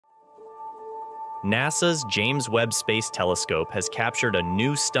NASA's James Webb Space Telescope has captured a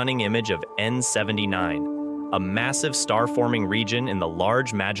new stunning image of N79, a massive star-forming region in the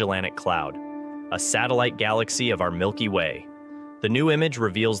Large Magellanic Cloud, a satellite galaxy of our Milky Way. The new image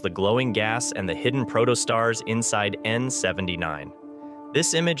reveals the glowing gas and the hidden protostars inside N79.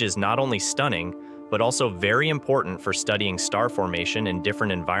 This image is not only stunning, but also very important for studying star formation in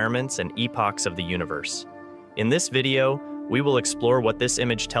different environments and epochs of the universe. In this video, we will explore what this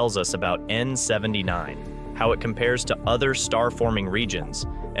image tells us about N79, how it compares to other star-forming regions,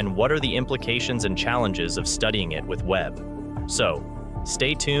 and what are the implications and challenges of studying it with Webb. So,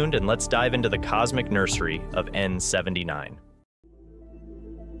 stay tuned and let's dive into the cosmic nursery of N79.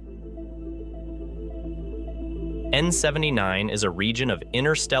 N79 is a region of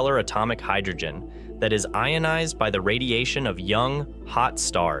interstellar atomic hydrogen that is ionized by the radiation of young, hot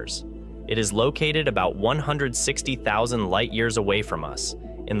stars. It is located about 160,000 light-years away from us,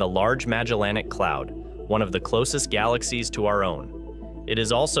 in the Large Magellanic Cloud, one of the closest galaxies to our own. It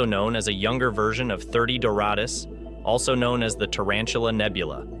is also known as a younger version of 30 Doradus, also known as the Tarantula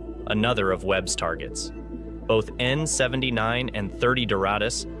Nebula, another of Webb's targets. Both N79 and 30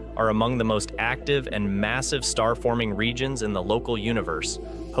 Doradus are among the most active and massive star-forming regions in the local universe,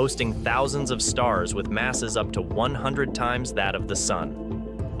 hosting thousands of stars with masses up to 100 times that of the Sun.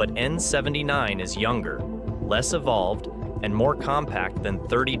 But N79 is younger, less evolved, and more compact than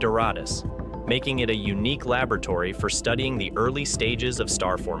 30 Doradus, making it a unique laboratory for studying the early stages of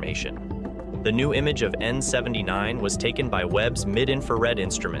star formation. The new image of N79 was taken by Webb's mid-infrared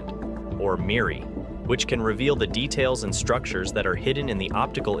instrument, or MIRI, which can reveal the details and structures that are hidden in the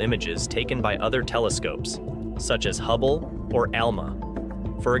optical images taken by other telescopes, such as Hubble or ALMA.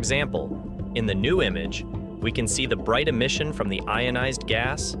 For example, in the new image, we can see the bright emission from the ionized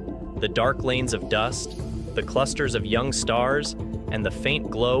gas, the dark lanes of dust, the clusters of young stars, and the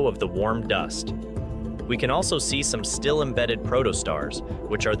faint glow of the warm dust. We can also see some still embedded protostars,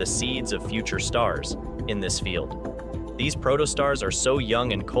 which are the seeds of future stars, in this field. These protostars are so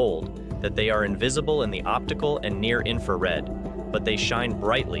young and cold that they are invisible in the optical and near-infrared, but they shine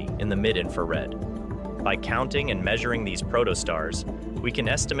brightly in the mid-infrared. By counting and measuring these protostars, we can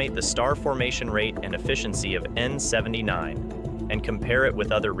estimate the star formation rate and efficiency of N79 and compare it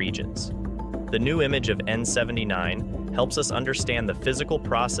with other regions. The new image of N79 helps us understand the physical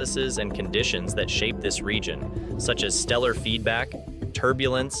processes and conditions that shape this region, such as stellar feedback,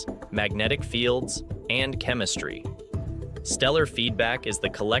 turbulence, magnetic fields, and chemistry. Stellar feedback is the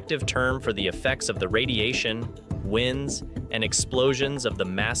collective term for the effects of the radiation, winds, and explosions of the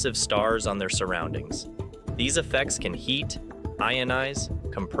massive stars on their surroundings. These effects can heat, ionize,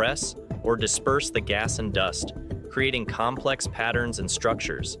 compress, or disperse the gas and dust, creating complex patterns and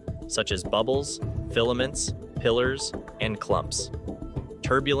structures, such as bubbles, filaments, pillars, and clumps.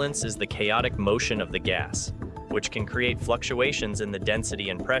 Turbulence is the chaotic motion of the gas, which can create fluctuations in the density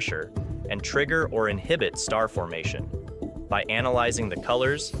and pressure, and trigger or inhibit star formation. By analyzing the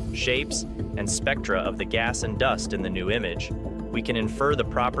colors, shapes, and spectra of the gas and dust in the new image, we can infer the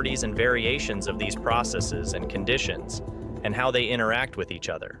properties and variations of these processes and conditions, and how they interact with each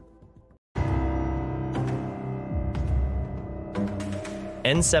other.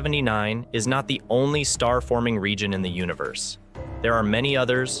 N79 is not the only star-forming region in the universe. There are many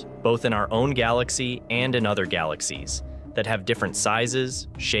others, both in our own galaxy and in other galaxies, that have different sizes,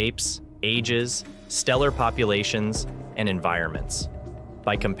 shapes, ages, stellar populations, and environments.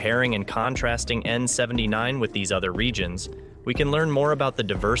 By comparing and contrasting N79 with these other regions, we can learn more about the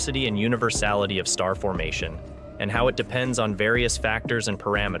diversity and universality of star formation and how it depends on various factors and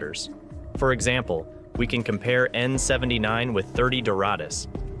parameters. For example, we can compare N79 with 30 Doradus,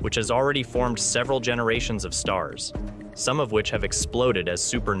 which has already formed several generations of stars, some of which have exploded as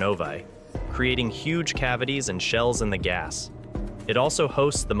supernovae, creating huge cavities and shells in the gas. It also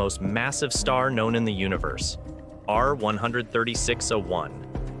hosts the most massive star known in the universe,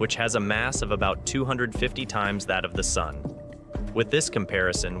 R13601, which has a mass of about 250 times that of the Sun. With this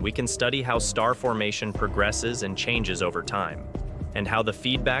comparison, we can study how star formation progresses and changes over time, and how the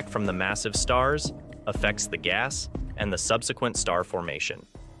feedback from the massive stars affects the gas and the subsequent star formation.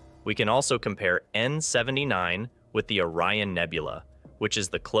 We can also compare N79 with the Orion Nebula, which is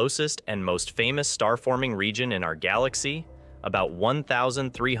the closest and most famous star-forming region in our galaxy, about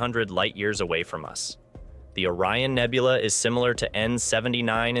 1,300 light-years away from us. The Orion Nebula is similar to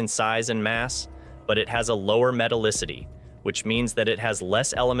N79 in size and mass, but it has a lower metallicity, which means that it has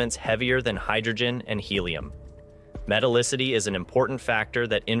less elements heavier than hydrogen and helium. Metallicity is an important factor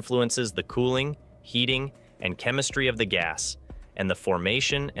that influences the cooling, heating, and chemistry of the gas, and the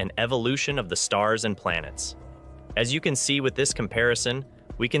formation and evolution of the stars and planets. As you can see with this comparison,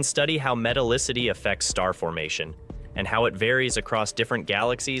 We can study how metallicity affects star formation and how it varies across different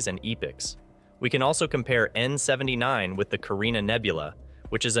galaxies and epochs. We can also compare N79 with the Carina Nebula,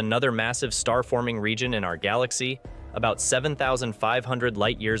 which is another massive star-forming region in our galaxy, about 7,500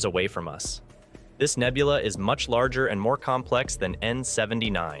 light-years away from us. This nebula is much larger and more complex than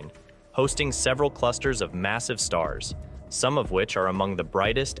N79, hosting several clusters of massive stars, some of which are among the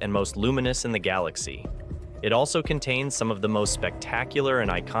brightest and most luminous in the galaxy. It also contains some of the most spectacular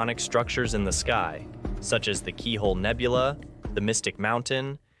and iconic structures in the sky, such as the Keyhole Nebula, the Mystic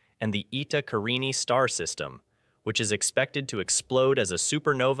Mountain, and the Eta Carini star system, which is expected to explode as a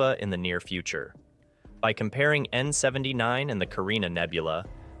supernova in the near future. By comparing N79 and the Carina Nebula,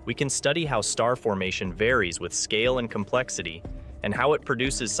 we can study how star formation varies with scale and complexity, and how it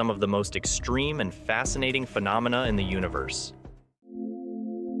produces some of the most extreme and fascinating phenomena in the universe.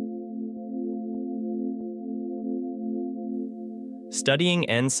 Studying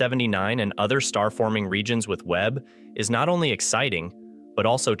N79 and other star-forming regions with Webb is not only exciting, but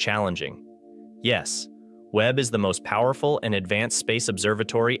also challenging. Yes, Webb is the most powerful and advanced space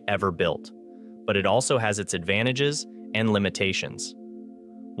observatory ever built, but it also has its advantages and limitations.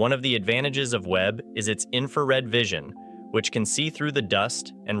 One of the advantages of Webb is its infrared vision, which can see through the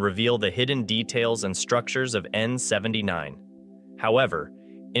dust and reveal the hidden details and structures of N79. However,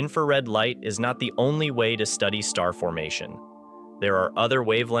 infrared light is not the only way to study star formation. There are other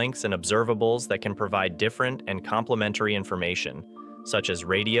wavelengths and observables that can provide different and complementary information, such as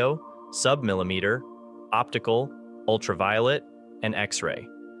radio, submillimeter, optical, ultraviolet, and X-ray.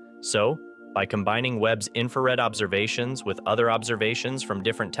 So, by combining Webb's infrared observations with other observations from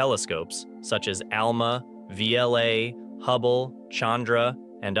different telescopes, such as ALMA, VLA, Hubble, Chandra,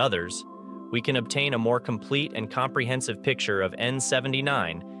 and others, we can obtain a more complete and comprehensive picture of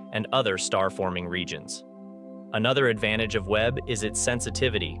N79 and other star-forming regions. Another advantage of Webb is its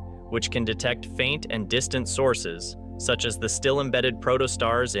sensitivity, which can detect faint and distant sources, such as the still-embedded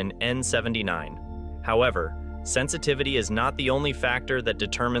protostars in N79. However, sensitivity is not the only factor that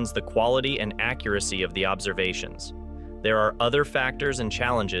determines the quality and accuracy of the observations. There are other factors and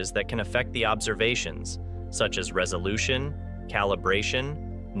challenges that can affect the observations, such as resolution,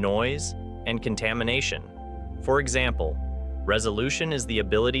 calibration, noise, and contamination. For example, resolution is the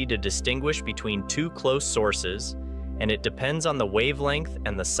ability to distinguish between two close sources, and it depends on the wavelength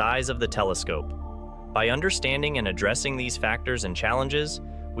and the size of the telescope. By understanding and addressing these factors and challenges,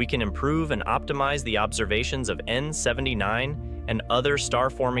 we can improve and optimize the observations of N79 and other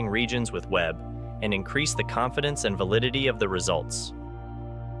star-forming regions with Webb, and increase the confidence and validity of the results.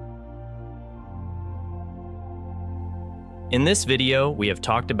 In this video, we have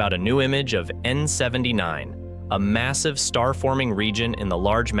talked about a new image of N79, a massive star-forming region in the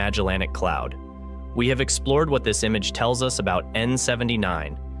Large Magellanic Cloud. We have explored what this image tells us about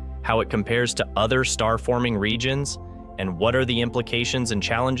N79, how it compares to other star-forming regions, and what are the implications and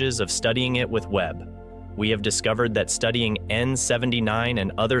challenges of studying it with Webb. We have discovered that studying N79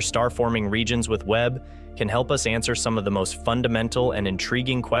 and other star-forming regions with Webb can help us answer some of the most fundamental and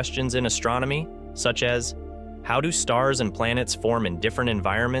intriguing questions in astronomy, such as, how do stars and planets form in different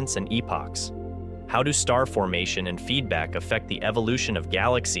environments and epochs? How do star formation and feedback affect the evolution of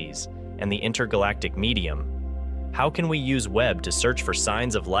galaxies and the intergalactic medium? How can we use Webb to search for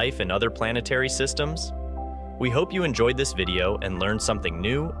signs of life in other planetary systems? We hope you enjoyed this video and learned something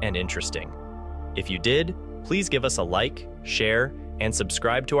new and interesting. If you did, please give us a like, share, and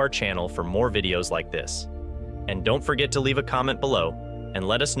subscribe to our channel for more videos like this. And don't forget to leave a comment below and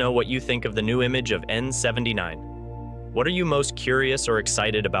let us know what you think of the new image of N79. What are you most curious or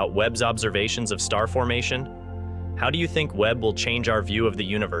excited about Webb's observations of star formation? How do you think Webb will change our view of the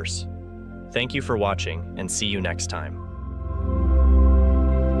universe? Thank you for watching, and see you next time.